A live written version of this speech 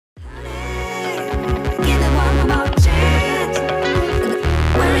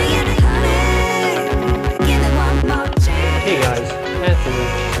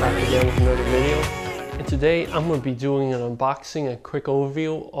Today I'm going to be doing an unboxing, a quick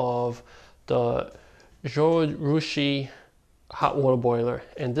overview of the Zojirushi hot water boiler,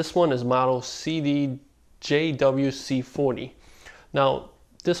 and this one is model CD-JWC40. Now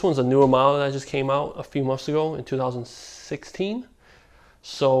this one's a newer model that just came out a few months ago in 2016.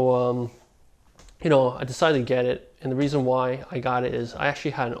 So I decided to get it, and the reason why I got it is I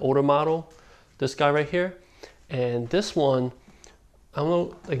actually had an older model, this guy right here, and this one, I don't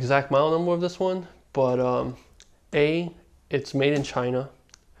know the exact model number of this one, but it's made in China,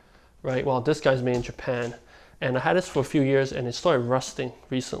 right? While this guy's made in Japan. And I had this for a few years and it started rusting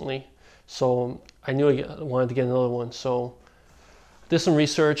recently. So I knew I wanted to get another one. So I did some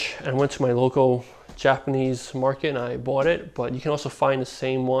research and went to my local Japanese market and I bought it. But you can also find the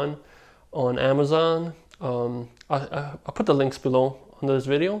same one on Amazon. I'll put the links below under this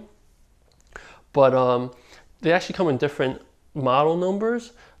video. But they actually come in different model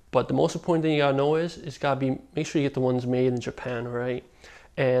numbers. But the most important thing you gotta know is it's gotta be, make sure you get the ones made in Japan, right?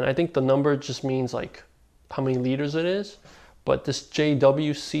 And I think the number just means like how many liters it is. But this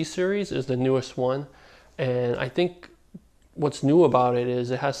JWC series is the newest one. And I think what's new about it is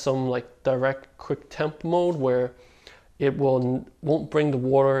it has some like direct quick temp mode where it won't bring the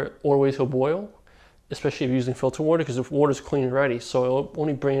water all the way to a boil, especially if you're using filter water, because the water's clean already. So it'll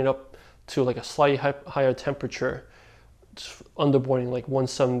only bring it up to like a slightly higher temperature, underboiling like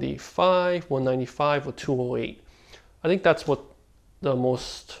 175, 195, or 208. I think that's what the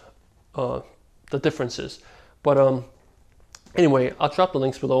most the difference is. But anyway, I'll drop the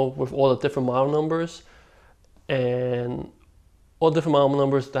links below with all the different model numbers and all the different model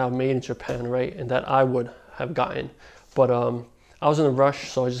numbers that are made in Japan, right? And that I would have gotten. But I was in a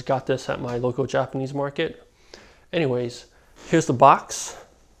rush, so I just got this at my local Japanese market. Anyways, here's the box,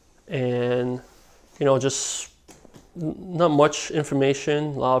 and just not much information,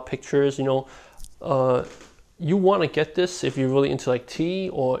 a lot of pictures. You want to get this if you're really into like tea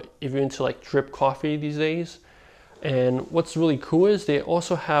or if you're into like drip coffee these days. And what's really cool is they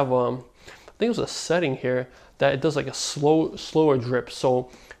also have I think it was a setting here that it does like a slower drip, so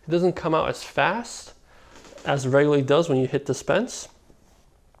it doesn't come out as fast as it regularly does when you hit dispense,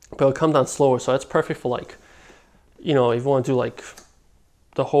 but it'll come down slower. So that's perfect for like, if you want to do like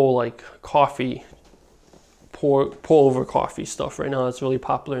the whole like coffee pour over coffee stuff right now. It's really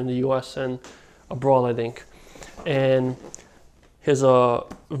popular in the US and abroad, I think. And here's a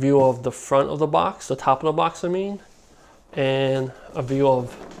view of the front of the box, the top of the box I mean, and a view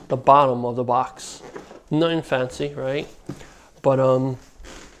of the bottom of the box. Nothing fancy, right? But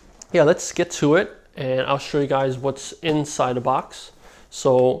yeah, let's get to it and I'll show you guys what's inside the box.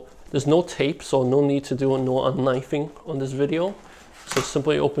 So there's no tape, so no need to do no unknifing on this video. So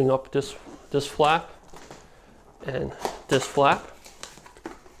simply opening up this flap and this flap,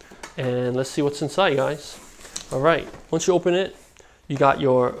 and let's see what's inside, guys. All right, once you open it, you got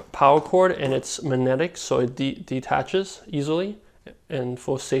your power cord, and it's magnetic, so it detaches easily, and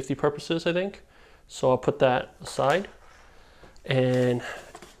for safety purposes, I think. So I'll put that aside. And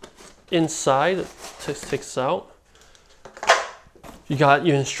inside, take this out, you got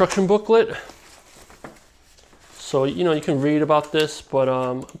your instruction booklet. So you can read about this, but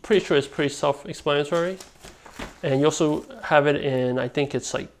I'm pretty sure it's pretty self-explanatory. And you also have it in, I think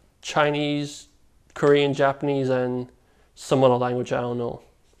it's like Chinese, Korean, Japanese, and some other language, I don't know.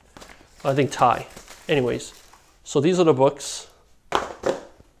 I think Thai. Anyways, so these are the books.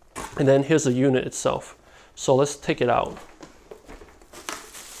 And then here's the unit itself. So let's take it out.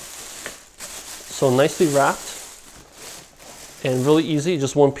 So nicely wrapped and really easy,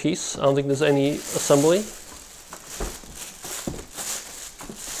 just one piece. I don't think there's any assembly.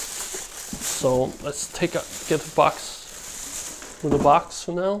 So let's get the box with the box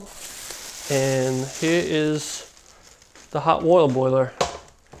for now. And here is the hot water boiler.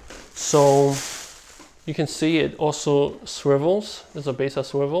 So you can see it also swivels. There's a base that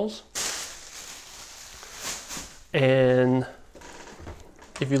swivels. And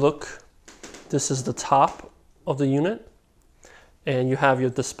if you look, this is the top of the unit. And you have your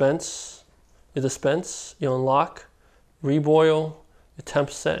dispense, your unlock, reboil, your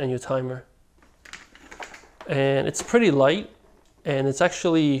temp set, and your timer. And it's pretty light, and it's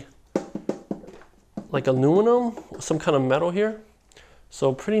actually like aluminum, some kind of metal here.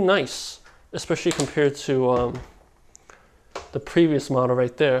 So pretty nice, especially compared to the previous model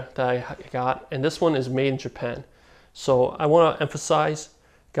right there that I got. And this one is made in Japan. So I want to emphasize,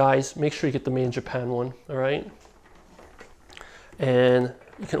 guys, make sure you get the made in Japan one, all right? And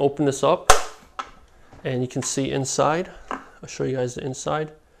you can open this up and you can see inside. I'll show you guys the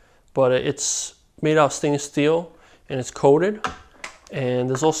inside, but it's made out of stainless steel and it's coated. And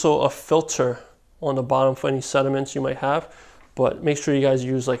there's also a filter on the bottom for any sediments you might have, but make sure you guys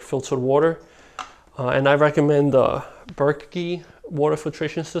use like filtered water. And I recommend the Berkey water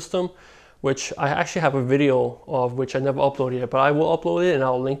filtration system, which I actually have a video of, which I never uploaded yet, but I will upload it and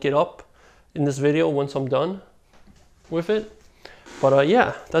I'll link it up in this video once I'm done with it. But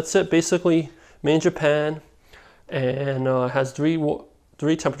yeah, that's it. Basically made in Japan, and has three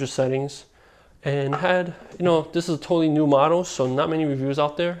temperature settings, and had, you know, this is a totally new model, so not many reviews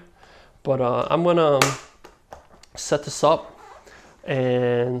out there. But I'm gonna set this up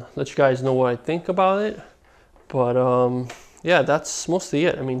and let you guys know what I think about it. But yeah, that's mostly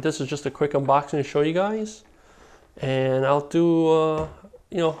it. I mean, this is just a quick unboxing to show you guys, and I'll do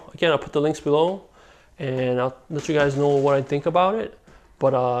you know, again, I'll put the links below and I'll let you guys know what I think about it.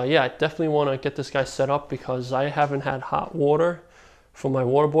 But yeah, I definitely want to get this guy set up because I haven't had hot water from my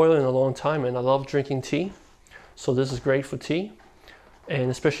water boiler in a long time, and I love drinking tea, so this is great for tea. And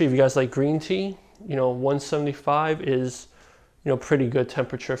especially if you guys like green tea, you know, 175 is, you know, pretty good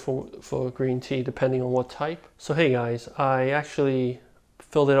temperature for green tea, depending on what type. So hey guys, I actually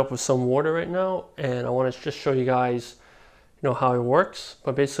filled it up with some water right now, and I want to just show you guys, you know, how it works.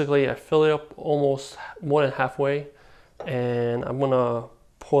 But basically I fill it up almost more than halfway, and I'm gonna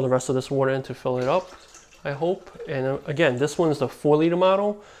pour the rest of this water in to fill it up, I hope. And again, this one is the 4-liter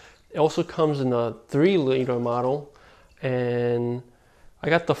model. It also comes in a 3-liter model, and I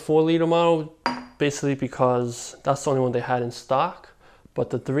got the 4-liter model basically because that's the only one they had in stock. But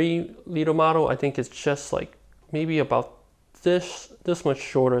the 3-liter model, I think it's just like maybe about this much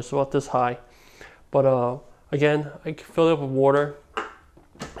shorter, so about this high. But again, I fill it up with water,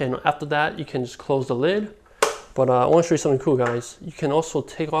 and after that you can just close the lid. But I want to show you something cool, guys. You can also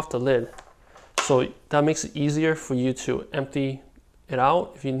take off the lid, so that makes it easier for you to empty it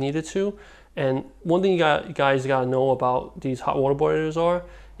out if you needed to. And one thing you guys gotta know about these hot water boilers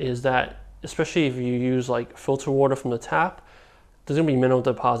is that, especially if you use like filter water from the tap, there's gonna be mineral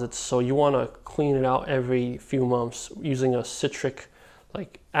deposits. So you want to clean it out every few months using a citric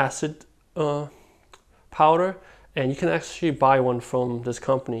like acid powder. And you can actually buy one from this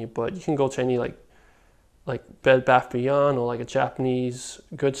company, but you can go to any like Bed Bath Beyond or like a Japanese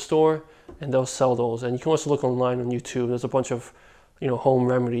goods store, and they'll sell those. And you can also look online on YouTube. There's a bunch of, you know, home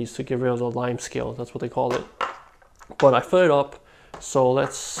remedies to get rid of the lime scale. That's what they call it. But I fill it up, so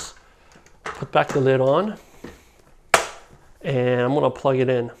let's put back the lid on, and I'm gonna plug it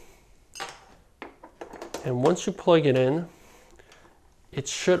in. And once you plug it in, it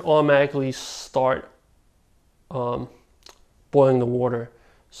should automatically start boiling the water.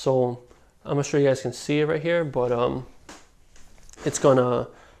 So I'm not sure you guys can see it right here, but it's gonna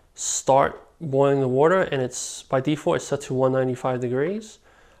start boiling the water, and it's by default it's set to 195 degrees,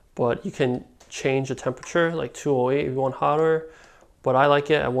 but you can change the temperature like 208 if you want hotter, but I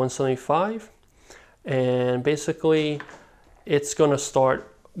like it at 175. And basically it's gonna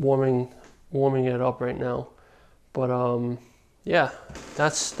start warming it up right now. But yeah,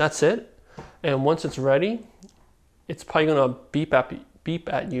 that's it. And once it's ready, it's probably gonna beep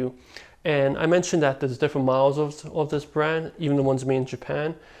at you. And I mentioned that there's different models of this brand, even the ones made in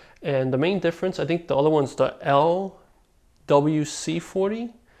Japan. And the main difference, I think the other one's the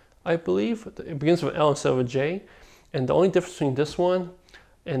LWC40, I believe. It begins with L instead of a J. And the only difference between this one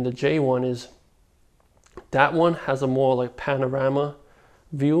and the J one is that one has a more like panorama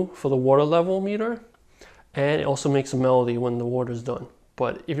view for the water level meter. And it also makes a melody when the water's done.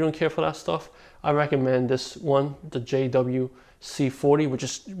 But if you don't care for that stuff, I recommend this one, the JWC40,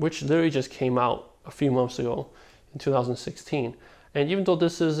 which literally just came out a few months ago in 2016. And even though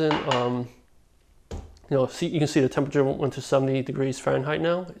this isn't, you know, you can see the temperature went to 70 degrees Fahrenheit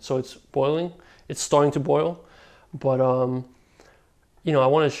now, so it's boiling. It's starting to boil. But you know, I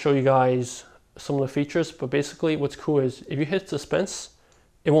want to show you guys some of the features. But basically, what's cool is if you hit dispense,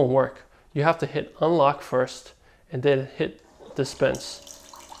 it won't work. You have to hit unlock first, and then hit dispense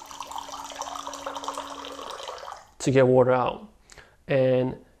to get water out.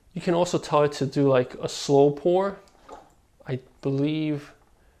 And you can also tell it to do like a slow pour. I believe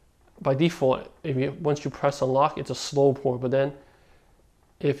by default, once you press unlock, it's a slow pour. But then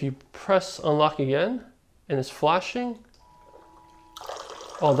if you press unlock again and it's flashing,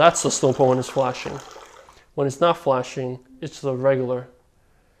 oh, that's the slow pour when it's flashing. When it's not flashing, it's the regular.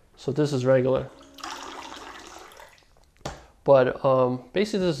 So this is regular. But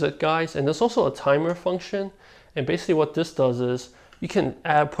basically this is it, guys. And there's also a timer function. And basically what this does is you can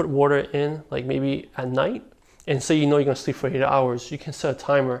put water in like maybe at night, and say you know you're gonna sleep for 8 hours. You can set a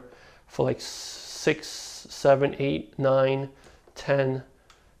timer for like 6, 7, 8, 9, 10.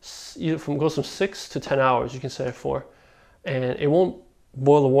 Goes from 6 to 10 hours you can set it for. And it won't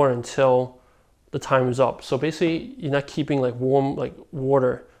boil the water until the time is up. So basically, you're not keeping like warm like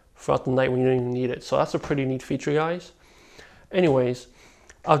water throughout the night when you don't even need it. So that's a pretty neat feature, guys. Anyways,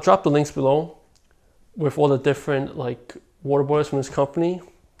 I'll drop the links below with all the different like water boilers from this company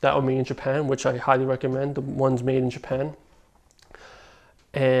that are made in Japan, which I highly recommend, the ones made in Japan.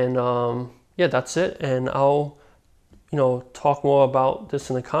 And yeah, that's it. And I'll, you know, talk more about this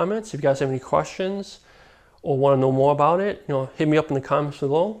in the comments. If you guys have any questions or want to know more about it, you know, hit me up in the comments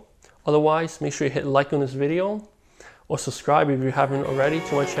below. Otherwise, make sure you hit like on this video or subscribe if you haven't already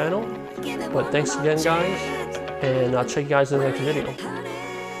to my channel. But thanks again, guys, and I'll check you guys in the next video.